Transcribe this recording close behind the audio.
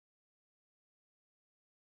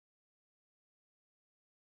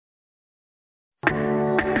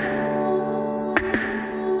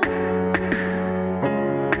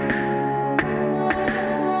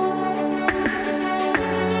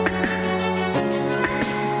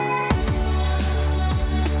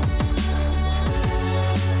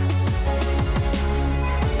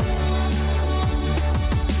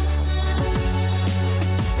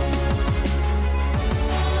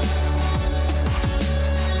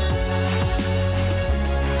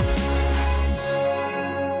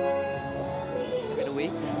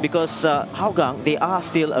because Hougang, they are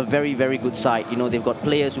still a very, very good side. You know, they've got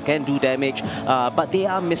players who can do damage, but they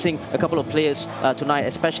are missing a couple of players tonight,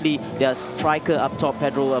 especially their striker up top,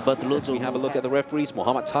 Pedro Bertoluzzo. We have a look at the referees.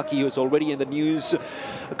 Mohamed Taki, who was already in the news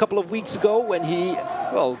a couple of weeks ago when he,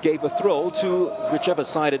 well, gave a throw to whichever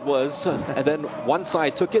side it was, and then one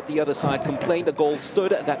side took it, the other side complained, the goal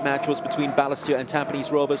stood. That match was between Balestier and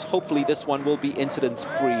Tampines Rovers. Hopefully this one will be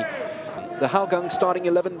incident-free. The Hougang starting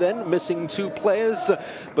 11 then, missing 2 players.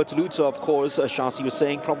 Bertoluzzo, of course, Shasi was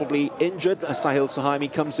saying, probably injured. Sahil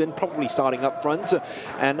Suhaimi comes in, probably starting up front.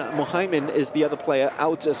 And Mohaimin is the other player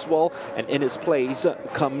out as well. And in his place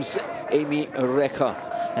comes Amy Rekha.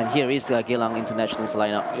 And here is the Geylang International's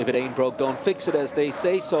lineup. If it ain't broke, don't fix it, as they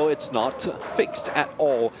say, so it's not fixed at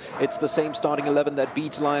all. It's the same starting 11 that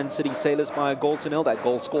beats Lion City Sailors by a goal to nil. That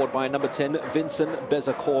goal scored by number 10, Vincent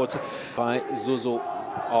Bezacourt, by Zuzu.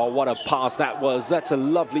 Oh, what a pass that was. That's a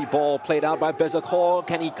lovely ball played out by Bezacourt.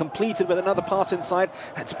 Can he complete it with another pass inside?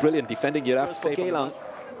 That's brilliant defending, you'd have to say. Geylang.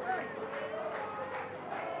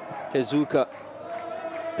 Tezuka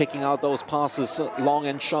picking out those passes long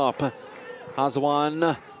and sharp.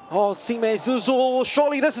 Hazwan. Oh, Sime Zuzu.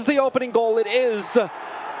 Surely this is the opening goal. It is.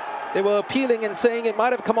 They were appealing and saying it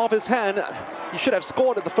might have come off his hand. He should have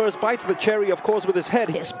scored at the first bite of the cherry, of course, with his head.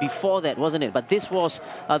 Yes, before that, wasn't it? But this was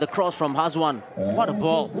the cross from Hazwan. What a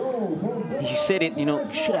ball. You said it, you know,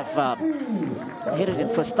 should have hit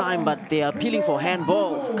it first time, but they are appealing for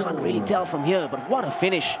handball. Can't really tell from here, but what a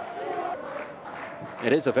finish.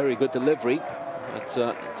 It is a very good delivery. It's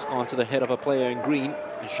gone to the head of a player in green.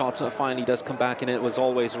 The shot finally does come back, and it was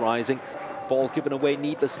always rising. Ball given away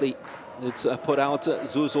needlessly. It's put out.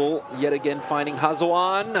 Zuzul yet again finding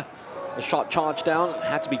Hazwan. The shot charged down,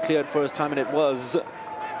 had to be cleared first time, and it was.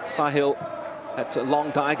 Sahil, that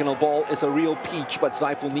long diagonal ball is a real peach, but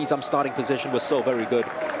Zaiful Nizam's starting position was so very good.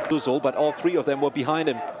 Zuzul, but all 3 of them were behind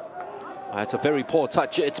him. It's a very poor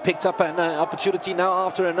touch. It's picked up an opportunity now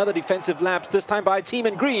after another defensive lapse, this time by a team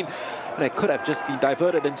in green. And it could have just been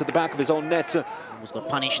diverted into the back of his own net. Almost got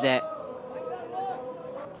punished there.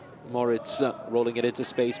 Moritz rolling it into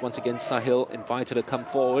space. Once again, Sahil invited to come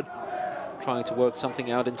forward, trying to work something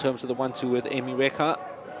out in terms of the 1-2 with Amy Rekha.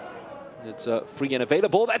 It's free and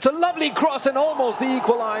available. That's a lovely cross and almost the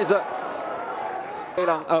equalizer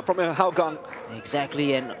from Hougang.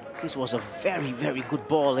 Exactly, and this was a very, very good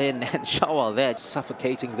ball in, and Shawal there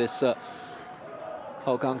suffocating this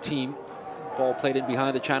Hougang team. Ball played in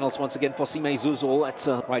behind the channels once again for Sime Zuzul. That's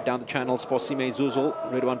right down the channels for Sime Zuzul.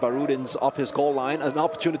 Ridwan Barudin's off his goal line. An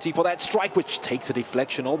opportunity for that strike, which takes a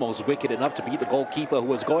deflection, almost wicked enough to beat the goalkeeper, who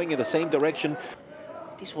was going in the same direction.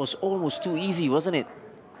 This was almost too easy, wasn't it?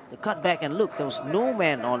 The cut back, and look, there was no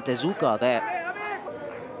man on Tezuka there.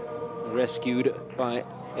 Rescued by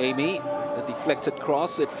Amy. A deflected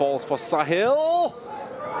cross. It falls for Sahil.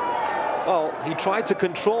 Well, he tried to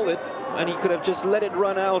control it, and he could have just let it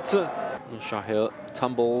run out. Shahil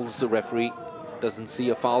tumbles. The referee doesn't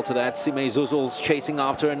see a foul to that. Sime Zuzul's chasing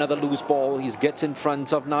after another loose ball. He gets in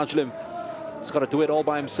front of Najlim. He's got to do it all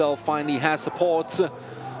by himself. Finally has support.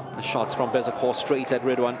 The shots from Bezacourt straight at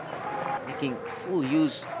Ridwan. Making full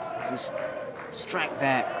use of his strike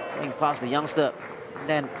there, going past the youngster, and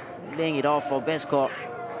then laying it off for Bezacourt.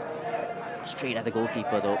 Straight at the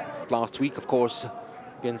goalkeeper though. Last week, of course,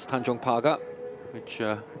 against Tanjong Pagar, which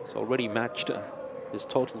has already matched his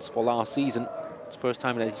totals for last season. It's the first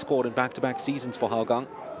time that he scored in back-to-back seasons for Hougang.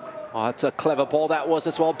 Oh, it's a clever ball that was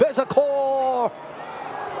as well. Bezacourt!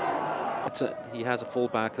 He has a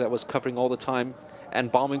fullback that was covering all the time and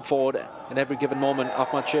bombing forward in every given moment.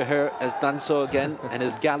 Ahmad Sheher has done so again, and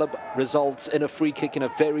his gallop results in a free kick in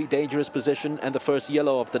a very dangerous position and the first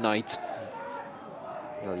yellow of the night.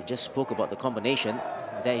 Well, you just spoke about the combination.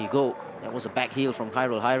 There you go. That was a back heel from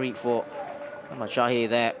Khairul Hairi for Ahmad Shahir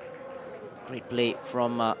there. Great play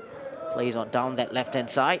from plays on down that left-hand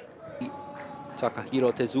side.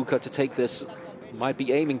 Takahiro Tezuka to take this. Might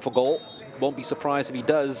be aiming for goal. Won't be surprised if he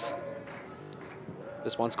does.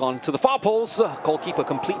 This one's gone to the far post. Goalkeeper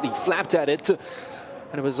completely flapped at it.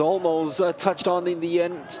 And it was almost touched on in the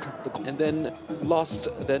end. And then lost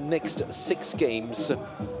their next 6 games.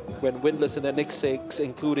 When winless in their next 6,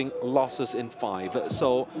 including losses in 5.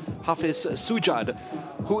 So Hafiz Sujad,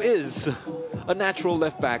 who is a natural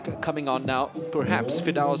left back, coming on now. Perhaps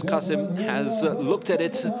Firdaus Qasim has looked at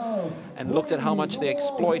it and looked at how much they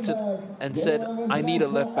exploited and said, I need a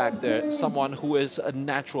left back there, someone who is a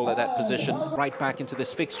natural at that position. Right back into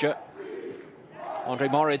this fixture. Andre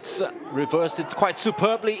Moritz reversed it quite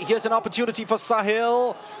superbly. Here's an opportunity for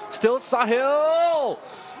Sahil. Still Sahil!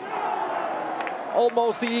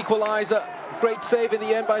 Almost the equalizer. Great save in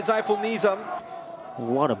the end by Zaiful Nizam.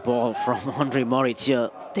 What a ball from Andre Moritz here.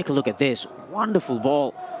 Take a look at this. Wonderful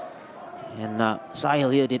ball. And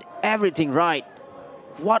Sahil here did everything right.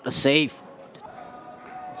 What a save.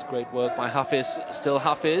 It's great work by Hafiz. Still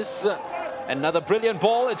Hafiz. Another brilliant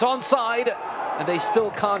ball. It's onside. And they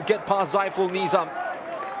still can't get past Saiful Nizam.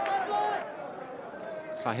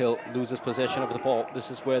 Sahil loses possession of the ball. This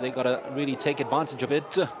is where they got to really take advantage of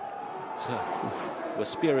it. We're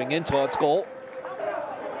spearing in towards goal.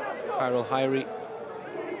 Khairul Hairi,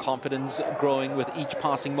 confidence growing with each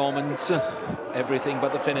passing moment. Everything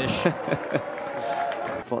but the finish.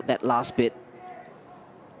 For that last bit.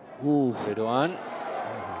 Ooh. Ridwan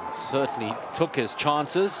certainly took his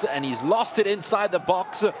chances and he's lost it inside the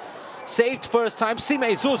box. Saved first time.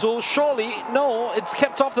 Sime Zuzul, surely, no, it's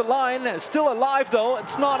kept off the line. Still alive though,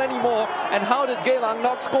 it's not anymore. And how did Geylang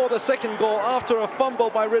not score the second goal after a fumble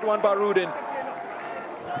by Ridwan Barudin?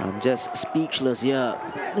 I'm just speechless here.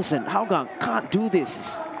 Listen, Hougang can't do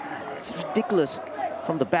this. It's ridiculous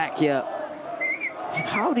from the back here. And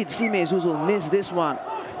how did Sime Zuzul miss this one?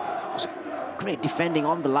 It was great defending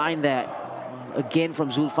on the line there. Again from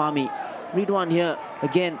Zulfami. Ridwan here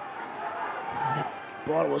again. That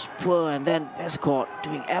ball was poor, and then Pescott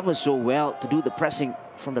doing ever so well to do the pressing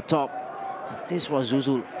from the top. This was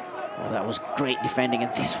Zuzul. Oh, that was great defending,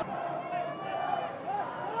 and this.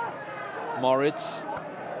 Moritz.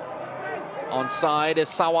 Onside is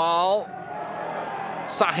Sawal.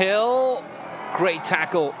 Sahil. Great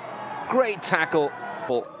tackle. Great tackle.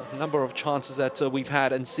 Well, a number of chances that we've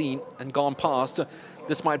had and seen and gone past.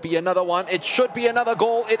 This might be another one. It should be another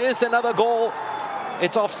goal. It is another goal.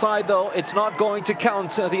 It's offside though. It's not going to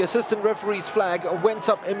count. The assistant referee's flag went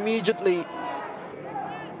up immediately.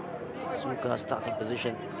 Zuka starting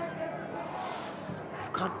position.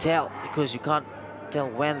 You can't tell because you can't tell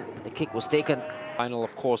when the kick was taken. Final,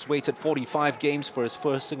 of course, waited 45 games for his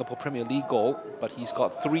first Singapore Premier League goal, but he's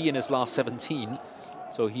got 3 in his last 17.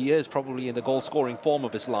 So he is probably in the goal-scoring form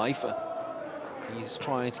of his life. He's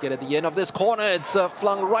trying to get at the end of this corner. It's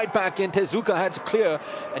flung right back in. Tezuka had to clear.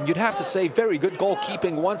 And you'd have to say very good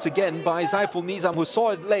goalkeeping once again by Saiful Nizam, who saw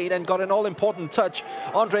it late and got an all-important touch.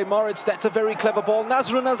 Andre Moritz, that's a very clever ball.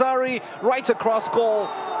 Nazrul Nazari, right across goal.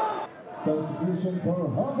 Substitution for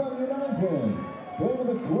Hougang United. Player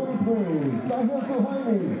number 23, Sahil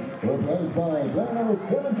Suhaimi. Replaced by player number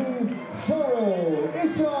 17, Shahrul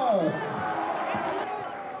Ishaq.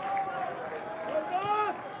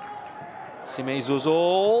 Sime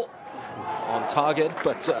Zuzul on target,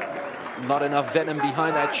 but not enough venom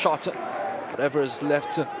behind that shot. Whatever is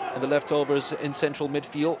left and the leftovers in central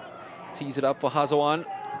midfield. Tees it up for Hazwan.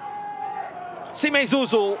 Sime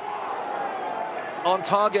Zuzul on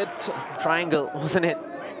target. Triangle, wasn't it?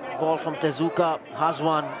 Ball from Tezuka,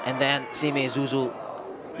 Hazwan, and then Sime Zuzul.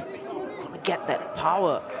 Couldn't get that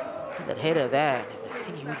power, that header there. I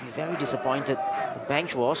think he would be very disappointed. The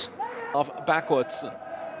bench was. Off backwards.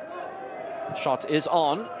 Shot is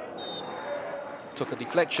on. Took a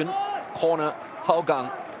deflection. Corner,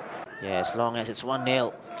 Hougang. Yeah, as long as it's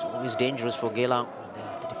 1-0, it's always dangerous for Geylang.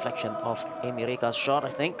 The deflection of Amy Reka's shot,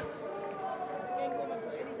 I think.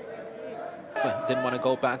 Didn't want to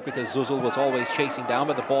go back because Zuzul was always chasing down,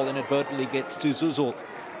 but the ball inadvertently gets to Zuzul.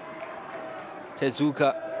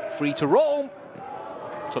 Tezuka free to roam.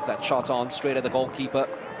 Took that shot on straight at the goalkeeper.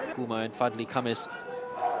 Puma and Fadli Kamis.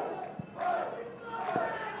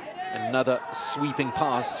 Another sweeping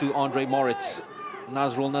pass to Andre Moritz.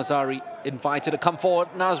 Nazrul Nazari invited to come forward.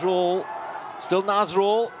 Nazrul, still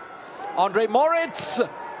Nazrul. Andre Moritz.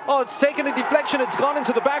 Oh, it's taken a deflection. It's gone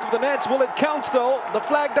into the back of the net. Will it count though? The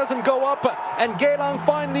flag doesn't go up, and Geylang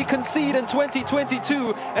finally concede in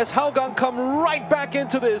 2022 as Hougang come right back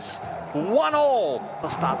into this.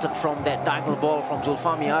 1-1. Started from that diagonal ball from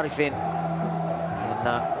Zulfami Arifin. And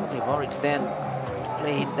Andre Moritz then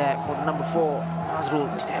played there for the number 4.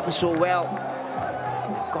 Nazrul did ever so well.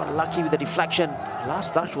 Got lucky with the deflection.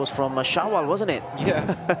 Last touch was from Shawal, wasn't it?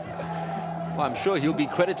 Yeah. Well, I'm sure he'll be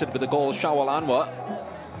credited with the goal, Shawal Anwar.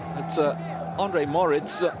 It's Andre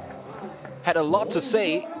Moritz had a lot to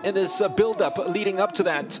say in this build-up leading up to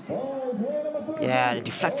that. Yeah,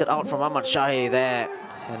 deflected out from Ahmad Shahi there.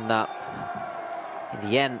 And in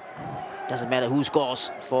the end, doesn't matter who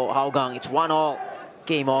scores for Hougang. It's 1-1.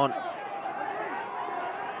 Game on.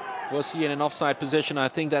 Was he in an offside position? I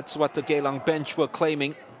think that's what the Geylang bench were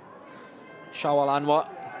claiming. Shawal Anwar.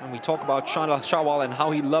 And we talk about Shawal and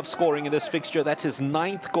how he loves scoring in this fixture. That's his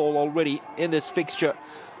 9th goal already in this fixture.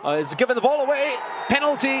 He's given the ball away.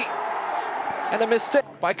 Penalty. And a mistake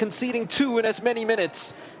by conceding 2 in as many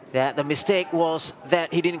minutes. Yeah, the mistake was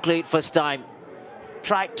that he didn't clear it first time.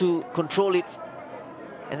 Tried to control it.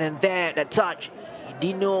 And then there, that touch. He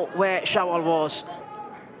didn't know where Shawal was.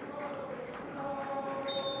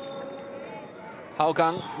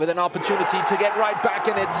 Hougang with an opportunity to get right back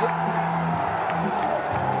in it.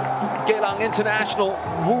 Geylang International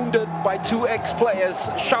wounded by two ex-players,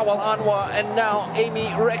 Shawal Anwar and now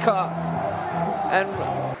Amy Reka. And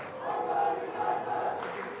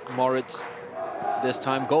Moritz this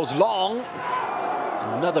time goes long.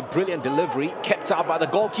 Another brilliant delivery, kept out by the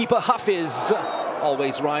goalkeeper Hafiz,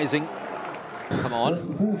 always rising. Come on.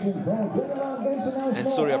 And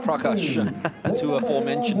Surya Prakash, the two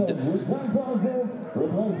aforementioned.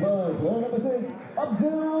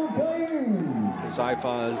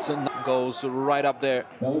 Zaifas goes right up there,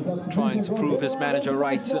 trying to prove his manager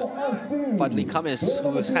right. Fadli Khamis,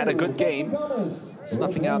 who has had a good game,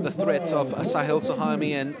 snuffing out the threats of Sahil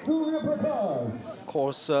Suhaimi, and of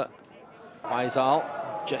course Faisal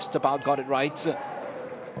just about got it right.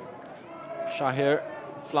 Shahir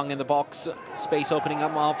flung in the box, space opening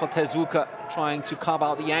up now for Tezuka, trying to carve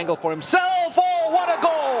out the angle for himself. Oh, what a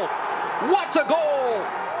goal! What a goal!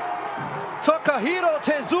 Takahiro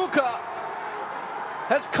Tezuka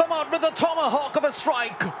has come out with the tomahawk of a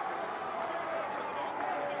strike.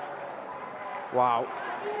 Wow.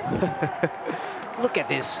 Look at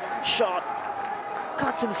this shot.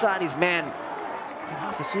 Cuts inside his man. And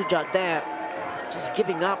Hafiz Sujat there, just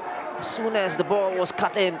giving up as soon as the ball was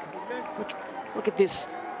cut in. Look at this.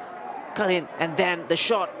 Cut in, and then the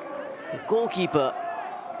shot. The goalkeeper.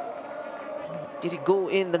 Did it go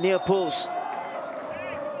in the near post?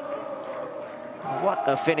 What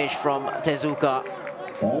a finish from Tezuka.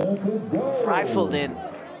 Rifled in.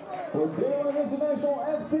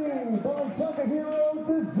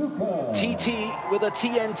 TT with a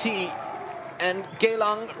TNT, and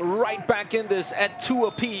Geylang right back in this at 2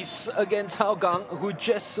 apiece against Hougang, who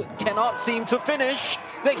just cannot seem to finish.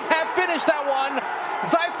 They have finished that one.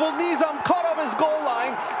 Zaiful Nizam caught off his goal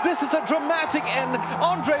line. This is a dramatic end.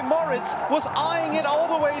 Andre Moritz was eyeing it all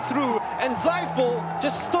the way through, and Zaiful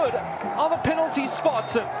just stood on the penalty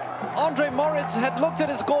spot. Andre Moritz had looked at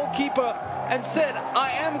his goalkeeper and said,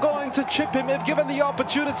 I am going to chip him if given the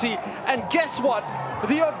opportunity. And guess what?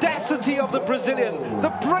 The audacity of the Brazilian,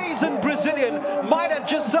 the brazen Brazilian, might have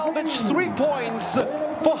just salvaged 3 points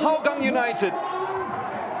for Hougang United.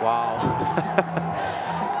 Wow.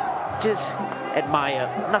 Just admire.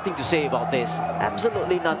 Nothing to say about this.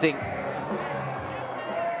 Absolutely nothing.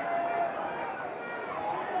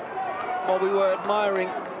 Well, we were admiring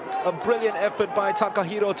a brilliant effort by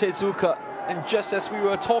Takahiro Tezuka, and just as we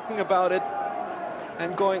were talking about it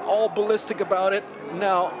and going all ballistic about it,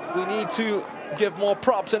 now we need to give more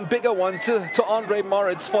props and bigger ones to Andre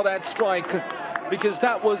Moritz for that strike, because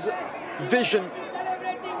that was vision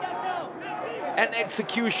and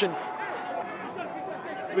execution.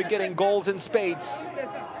 We're getting goals in spades.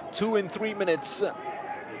 2 in 3 minutes to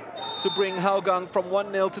bring Hougang from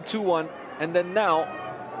 1-0 to 2-1, and then now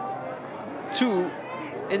 2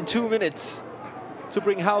 in 2 minutes to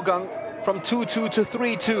bring Hougang from 2-2 to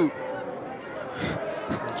 3-2.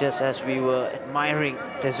 Just as we were admiring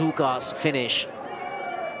Tezuka's finish,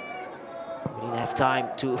 we didn't have time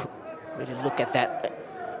to really look at that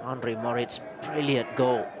Andre Moritz brilliant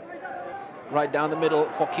goal. Right down the middle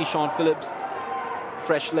for Keyshawn Phillips.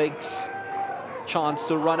 Fresh legs, chance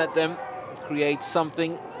to run at them, create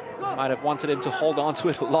something. Might have wanted him to hold on to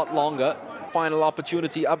it a lot longer. Final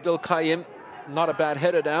opportunity, Abdul Qayyim, not a bad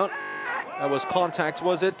header down. That was contact,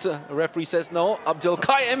 was it? The referee says no. Abdul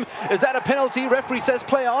Qayyim, is that a penalty? Referee says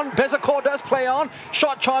play on. Bezakor does play on.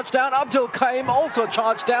 Shot charged down. Abdul Qayyim also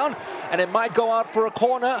charged down. And it might go out for a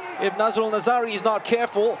corner if Nazrul Nazari is not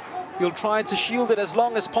careful. He'll try to shield it as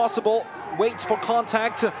long as possible. Waits for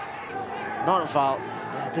contact. Not a foul.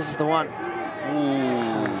 Yeah, this is the one.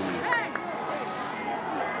 Ooh.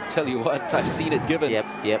 Tell you what, I've seen it given.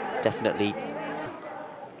 Yep, definitely.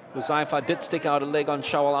 Huzaifa did stick out a leg on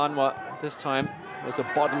Shawal Anwar. This time was a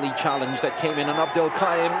bodily challenge that came in on Abdul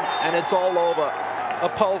Qayyim, and it's all over. A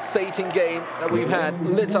pulsating game that we've had,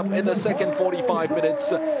 lit up in the second 45 minutes.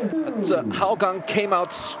 Hougang came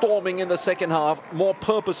out storming in the second half, more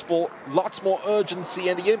purposeful, lots more urgency,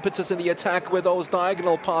 and the impetus in the attack with those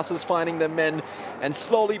diagonal passes finding their men, and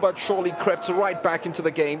slowly but surely crept right back into the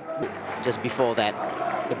game. Just before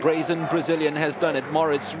that, the brazen Brazilian has done it.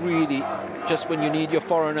 Moritz really, just when you need your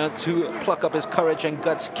foreigner to pluck up his courage and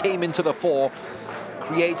guts, came into the fore.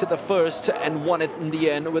 Created the first and won it in the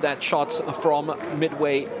end with that shot from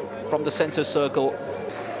midway from the center circle.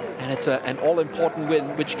 And it's an all-important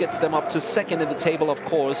win, which gets them up to second in the table, of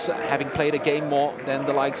course, having played a game more than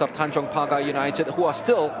the likes of Tanjong Pagar United, who are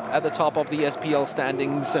still at the top of the SPL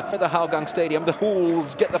standings. At the Hougang Stadium, the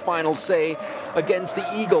Hools get the final say against the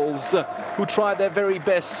Eagles, who tried their very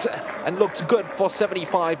best and looked good for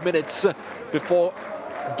 75 minutes before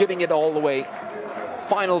giving it all away.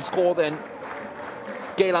 Final score then,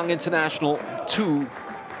 Geylang International 2,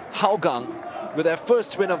 Hougang with their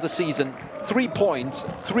first win of the season. 3 points,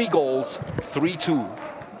 3 goals, 3-2.